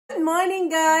Good morning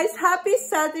guys! Happy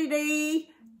Saturday!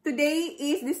 Today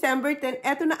is December 10.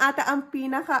 Ito na ata ang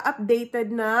pinaka-updated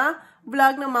na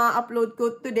vlog na ma-upload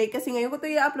ko today. Kasi ngayon ko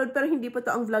ito i-upload pero hindi po ito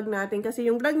ang vlog natin. Kasi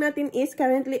yung vlog natin is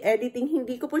currently editing.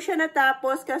 Hindi ko po siya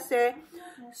natapos kasi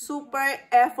super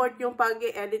effort yung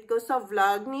pag-edit ko sa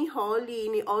vlog ni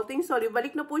Holly, ni All Things Holly.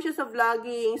 Balik na po siya sa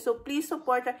vlogging. So please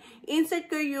support her.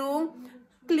 Insert ko yung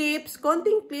clips,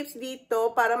 konting clips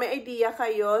dito para may idea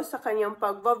kayo sa kanyang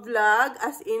pag-vlog.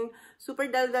 As in, super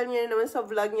daldal niya naman sa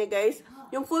vlog niya, guys.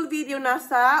 Yung full video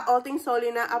nasa All Things Holly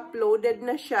na uploaded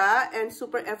na siya. And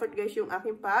super effort, guys, yung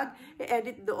aking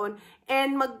pag-edit doon.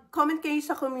 And mag-comment kayo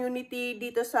sa community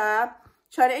dito sa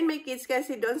ChonaAndMyKids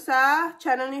kasi doon sa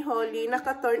channel ni Holly,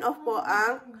 naka-turn off po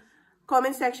ang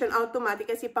comment section automatic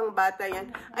kasi pang bata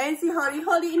yan. Ayan si Holly.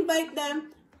 Holly, invite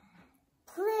them.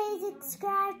 Please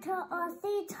subscribe to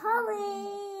Ulit.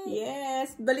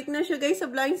 Yes. Balik na siya guys sa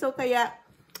vlog. So kaya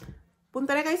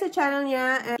punta na kayo sa channel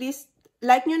niya. And please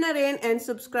like nyo na rin and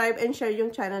subscribe and share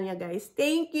yung channel niya guys.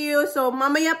 Thank you. So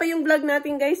mamaya pa yung vlog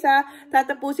natin guys ha.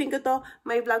 Tatapusin ko to.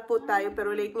 May vlog po tayo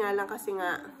pero late nga lang kasi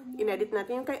nga inedit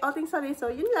natin yung kay All Things Holly.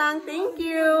 So yun lang. Thank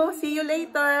you. See you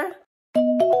later.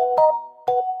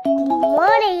 Good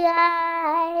morning,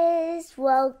 guys.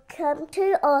 Welcome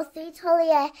to Ulit.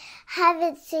 I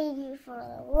haven't seen you for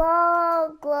a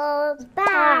long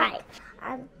time.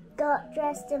 I got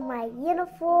dressed in my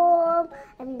uniform.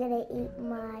 I'm gonna eat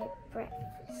my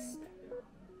breakfast.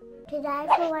 Today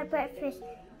for my breakfast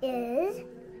is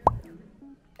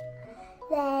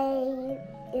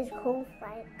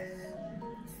cornflakes.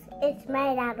 It's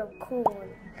made out of corn.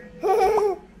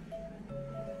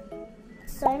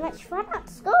 So much fun at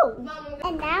school.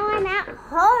 And now I'm at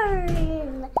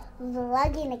home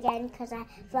vlogging again because I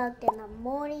vlogged in the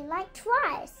morning like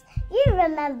twice. You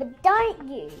remember, don't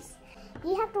you?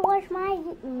 You have to watch my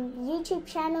YouTube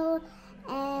channel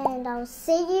and I'll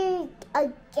see you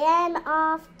again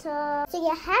after. So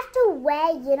you have to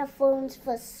wear uniforms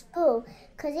for school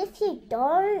because if you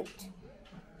don't,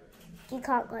 you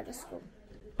can't go to school.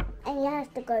 And you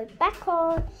have to go back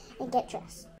home and get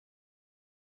dressed.